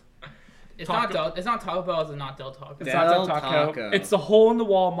country is? It's Taco- not Taco Bell. It's not Del Taco. It's Del not Del Taco. Taco. It's the hole in the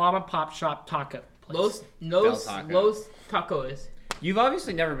wall mom and pop shop taco place. Los Taco. Tacos. You've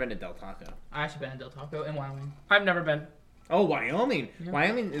obviously never been to Del Taco. I actually been in Del Taco in Wyoming. I've never been. Oh, Wyoming. Yeah.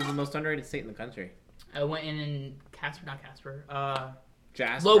 Wyoming is the most underrated state in the country. I went in Casper.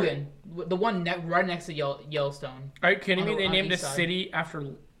 Jasper. Logan, the one right next to Yellowstone. Are you kidding me? On They the named a east side. city after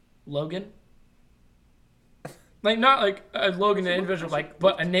Logan. Like not like a Logan, an individual, like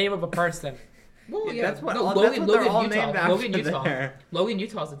but a name of a person. Well, Yeah, that's what no, all- Logan, that's what they're Logan, all Utah. named after Logan, Utah. there. Logan,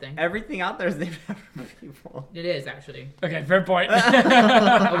 Utah's the thing. Everything out there is named after people. It is actually. Okay, fair point.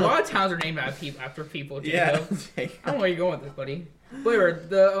 A lot of towns are named after people. Jacob. Yeah. I don't know where you're going with this, buddy. Where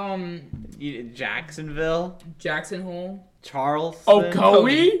the Jacksonville, Jackson Hole, Charleston. Oh,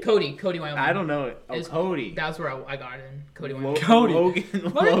 Cody? Cody, Wyoming. I don't know. Oh, It's- Cody. That's where I got it in. Cody, Lo- Wyoming. Cody. Logan.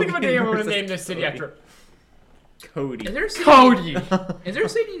 Let me think of a Logan name I would versus name this city Cody. after. Cody. Is there a city? Cody. Is there a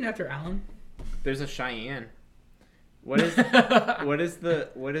city named after Allen? There's a Cheyenne. What is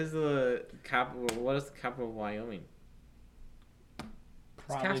the capital of Wyoming?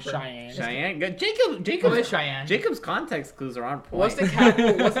 Probably Casper. Cheyenne. Cheyenne. Good. Oh, Jacob. it's Cheyenne. Jacob's context clues are on point. What's the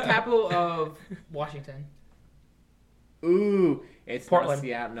capital? What's the capital of Washington? Ooh, it's Portland. Not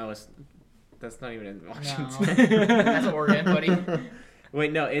Seattle. No, that's not even in No, Washington. that's Oregon, buddy.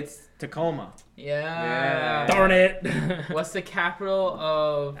 Wait, no, it's Tacoma. Yeah. Darn it. What's the capital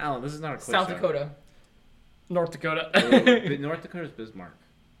of Alan, this is not a quiz South show. Dakota? North Dakota. Ooh, North Dakota's Bismarck.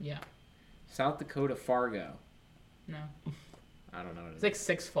 Yeah. South Dakota, Fargo. No. I don't know what it It's is. like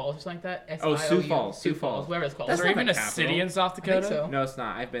Six Falls or something like that. Oh, Sioux SIOU. Falls, Sioux Sioux Falls. Whatever it's called. Is That's there not even the a capital. city in South I think Dakota? so. No, it's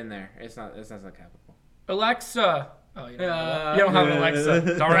not. I've been there. That's not the capital. Alexa. Oh, you don't, Uh, you don't have an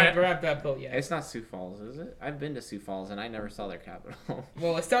Alexa. Darn it. Grab that boat, yeah. It's not Sioux Falls, is it? I've been to Sioux Falls and I never saw their capital.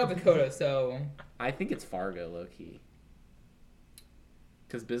 Well, it's South Dakota, so I think it's Fargo, low key.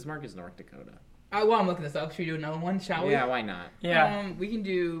 Because Bismarck is North Dakota. well, I'm looking this up. Should we do another one? Shall we? Yeah, why not? Yeah. We can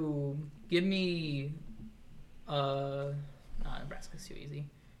do. Give me. Nebraska's too easy.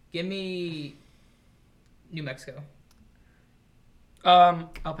 Give me. New Mexico. El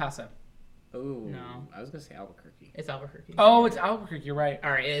Paso. Ooh, No. I was gonna say Albuquerque. It's Albuquerque. Oh, it's Albuquerque. You're right.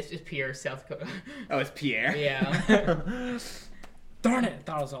 All right. It's Pierre, South Dakota. Oh, it's Pierre. Yeah. Darn it. I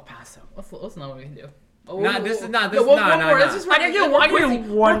thought it was El Paso. What's another one we can do? Oh, Nah, this is not- no, this- one nah, nah, more. nah. Let's just I gotta get one- I gotta get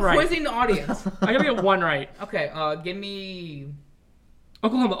one we're right. quizzing the audience. I gotta get one right. Okay. Give me.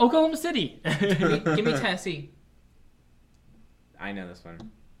 Oklahoma City. Give me Tennessee. I know this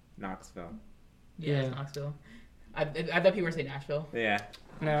one. Knoxville. Yeah, Yeah. it's Knoxville. I thought people were saying Nashville. Yeah.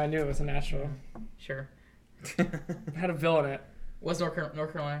 No, I knew it was in Nashville. Sure. It had a Ville in it. What's North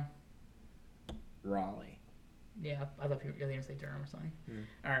Carolina? Raleigh. Yeah, I thought people were going to say Durham or something. Hmm.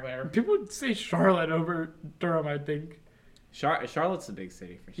 All right, whatever. People would say Charlotte over Durham, I think. Charlotte's a big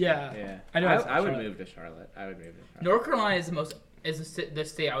city for sure. Yeah. Yeah. I know it's I would Charlotte. move to Charlotte. I would move to Charlotte. North Carolina is the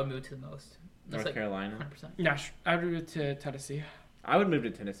state I would move to the most. That's North like Carolina. 100%. Yeah, I would move to Tennessee. I would move to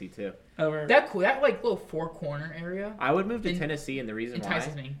Tennessee too. Over. That like little four corner area I would move to En- Tennessee, and the reason why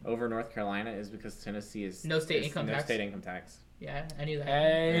entices me. over North Carolina is because Tennessee is No state is income no tax. state income tax. Yeah, I knew that.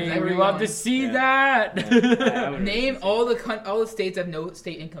 Hey, Is that where we you're love going? to see Yeah. that. Yeah, I would move to Name Tennessee. all the states that have no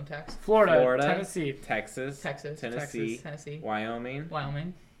state income tax. Florida, Tennessee. Texas, Texas, Tennessee, Tennessee, Wyoming,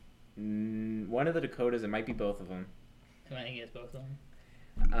 Wyoming. one of the Dakotas. It might be both of them. I think it's both of them.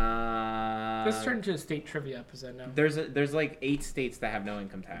 Let's turn to a state trivia episode now. There's like 8 states that have no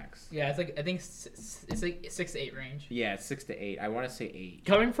income tax. Yeah, it's like I think it's like 6 to 8 range. Yeah, it's 6 to 8. I want to say 8.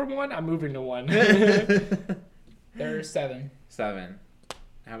 Coming from one, I'm moving to one. There's 7. 7.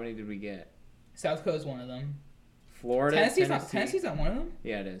 How many did we get? South Coast is one of them. Florida, Tennessee's Tennessee. not one of them.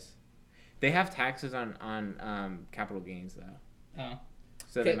 Yeah, it is. They have taxes on capital gains though. Oh.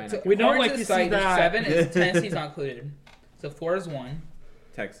 So they might not. We don't according like to the to see site, there's that. 7 is Tennessee's not included. So Florida's 1.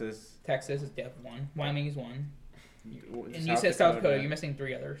 Texas. Texas is definitely 1. Wyoming is 1. And South you said South Dakota. Dakota. You're missing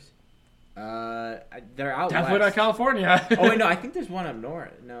 3 others. They're out Definitely not west. California. Oh wait, no, I think there's one up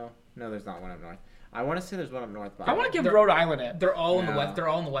north. No, there's not one up north. I want to say there's one up north. But I want to give They're- Rhode Island it. They're all in the No. west. They're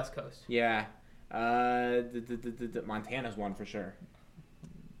all on the West Coast. Yeah. Montana's one for sure.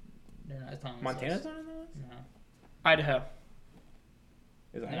 They're not. It's not on the Montana's list. not on the list? No. Idaho.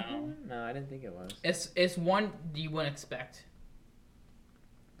 Is it No. Idaho one? No, I didn't think it was. It's one you wouldn't expect,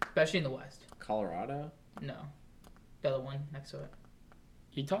 especially in the West. Colorado? No, the other one next to it.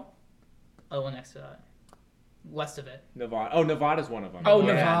 Utah? Other one next to that. West of it. Nevada. Oh, Nevada's one of them. Oh,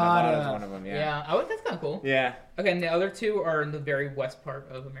 Yeah, Nevada. Nevada's one of them, Yeah, yeah. that's kind of cool. Yeah. Okay, and the other 2 are in the very west part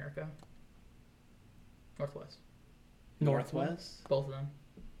of America. Northwest. Northwest? Both of them.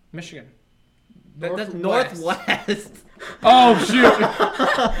 Michigan. That's Northwest. Oh, shoot.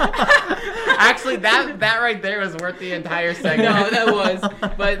 Actually, that right there was worth the entire segment. No, that was.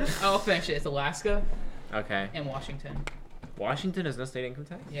 But I'll finish it. It's Alaska Okay. and Washington. Washington has no state income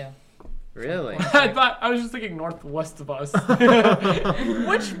tax? Yeah. Really? I was just thinking northwest of us.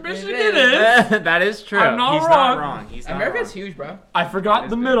 Which Michigan is. That is true. I'm not He's wrong. not wrong. He's not America's wrong. huge, bro. I forgot That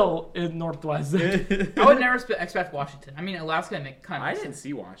the is middle is northwest. I would never expect Washington. I mean, Alaska make kind of. I didn't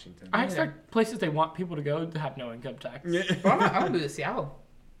see Washington. I expect places they want people to go to have no income tax. Bro, I'm gonna move to Seattle.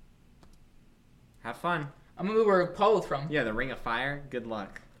 Have fun. I'm gonna move where Paulo's from. Yeah, the Ring of Fire. Good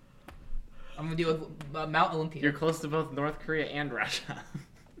luck. I'm gonna deal with Mount Olympia. You're close to both North Korea and Russia.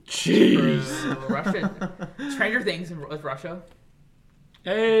 Jeez. Russia. Stranger Things with Russia.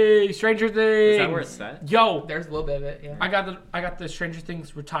 Hey, Stranger Things. Is that where it's set? Yo, There's a little bit of it, yeah. I got the Stranger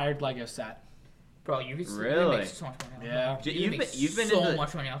Things retired Lego set. Bro, you could Really? make so much money. Yeah. Off that. You've been so into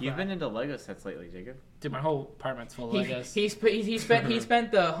much money off You've that. been into Lego sets lately, Jacob. Dude, my whole apartment's full of He, Legos. he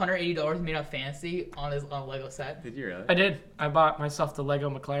spent the $180 made on Fantasy on his Lego set. Did you really? I did. I bought myself the Lego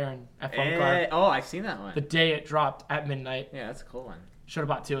McLaren F1 car Oh, I've seen that one. the day it dropped at midnight. Yeah, that's a cool one. Should have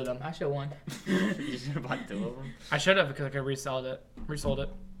bought 2 of them. I should have won. You should have bought 2 of them. I should have because I could resold it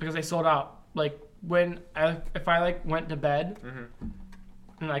because they sold out. Like if I like went to bed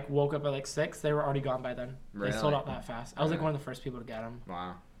and like woke up at like 6, they were already gone by then. They sold Really? out that fast. I was like one of the first people to get them.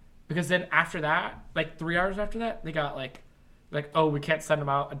 Wow. Because then after that, like 3 hours after that, they got like oh, we can't send them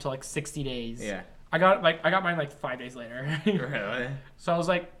out until like 60 days. Yeah. I got mine like 5 days later. Really? So I was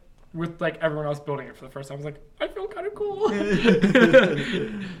like, with like everyone else building it for the first time, I was like, I feel kind of cool.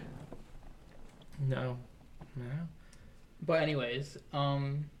 No. But anyways,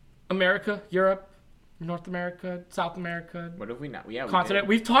 America, Europe, North America, South America, What have we not? Yeah, continent.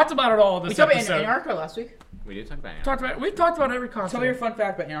 We've talked about it all we this talked about episode. Antarctica last week. We did talk about it. We've talked about every Tell me your continent. fun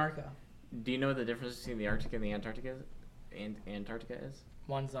fact about Antarctica. Do you know what the difference between the Arctic and the Antarctica is?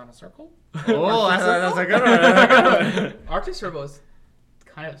 One's on a circle. Oh, that's a good one. Arctic Circle is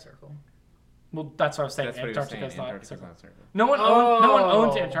kind of a circle. Well, that's what I was saying. That's what he was Antarctica's saying. not a Antarctica's circle. not a circle. No one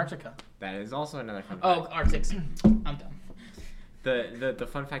owns Antarctica. That is also another fun Oh, fact. Arctics. I'm done. The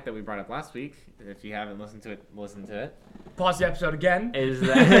fun fact that we brought up last week, if you haven't listened to it, listen to it. Pause the episode again. Is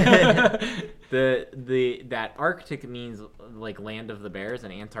that that Arctic means like land of the bears,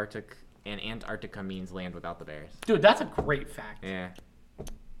 and Antarctica means land without the bears. Dude, that's a great fact. Yeah.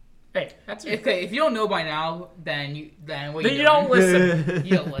 Hey, that's Okay, if you don't know by now, then what Then you don't listen.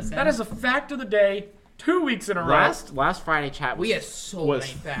 You don't listen. That is a fact of the day. 2 weeks in a row. Last Friday chat We was, had so was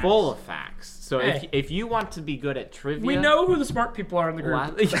many facts. full of facts. So Hey. if you want to be good at trivia, We know who the smart people are in the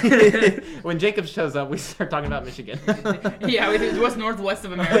group. when Jacob shows up, we start talking about Michigan. Yeah, what's northwest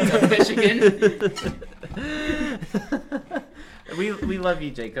of America, Michigan. we love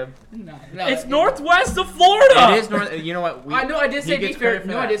you, Jacob. No, It's northwest of Florida. It is north. You know what? I know. I did say he be gets fair. credit for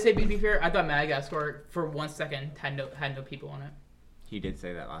No, I that. did say be fair. I thought Madagascar for 1 second had no people on it. He did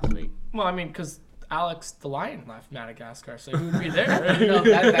say that last week. Well, I mean, because Alex the Lion left Madagascar, so he would be there. No,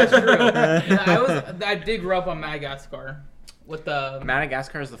 that's true. I did grow up on Madagascar with the.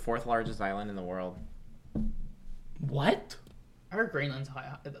 Madagascar is the 4th largest island in the world. What? I heard Greenland's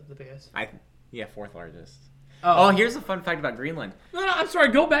the biggest. 4th largest. Oh, Oh, here's a fun fact about Greenland. No, I'm sorry.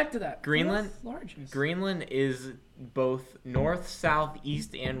 Go back to that. Greenland? Largest. Greenland is both north, south,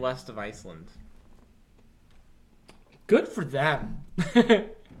 east, and west of Iceland. Good for them.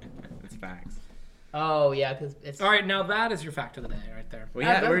 It's facts. Oh yeah, because it's All right, now that is your fact of the day right there. Well,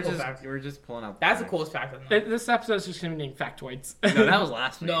 That's yeah, a we're cool just fact. we're just pulling out. that's the facts. coolest fact of the night. This episode is just going to be named Factoids. No, that was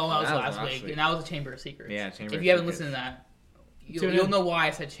last week. No, that was last week, and that was a Chamber of Secrets. Yeah, Chamber If of you haven't Secrets. listened to that, Tune you'll in. know why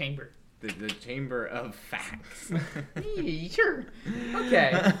I said Chamber. The Chamber of Facts. Sure.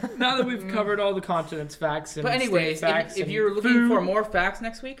 Okay. Now that we've covered all the continents facts and But anyways, state facts if and you're looking food, for more facts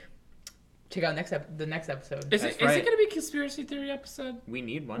next week, check out the next episode. is That's it right. going to be a conspiracy theory episode? We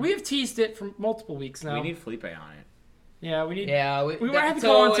need one. We have teased it for multiple weeks now. We need Felipe on it. Yeah, we need. Yeah, We might have to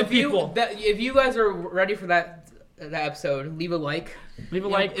call on some people. If you guys are ready for that episode, leave a like. Leave a It'll-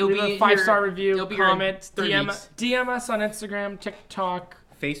 like, it'll leave be a 5-star your- review, it'll be your comment, 30s. DM us on Instagram, TikTok,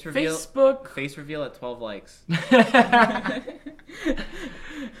 Face reveal. Facebook. Face reveal at 12 likes.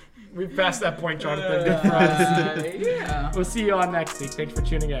 We've passed that point, Jonathan. Good for us. Yeah. We'll see you on next week. Thanks for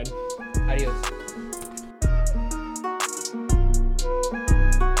tuning in. Adios.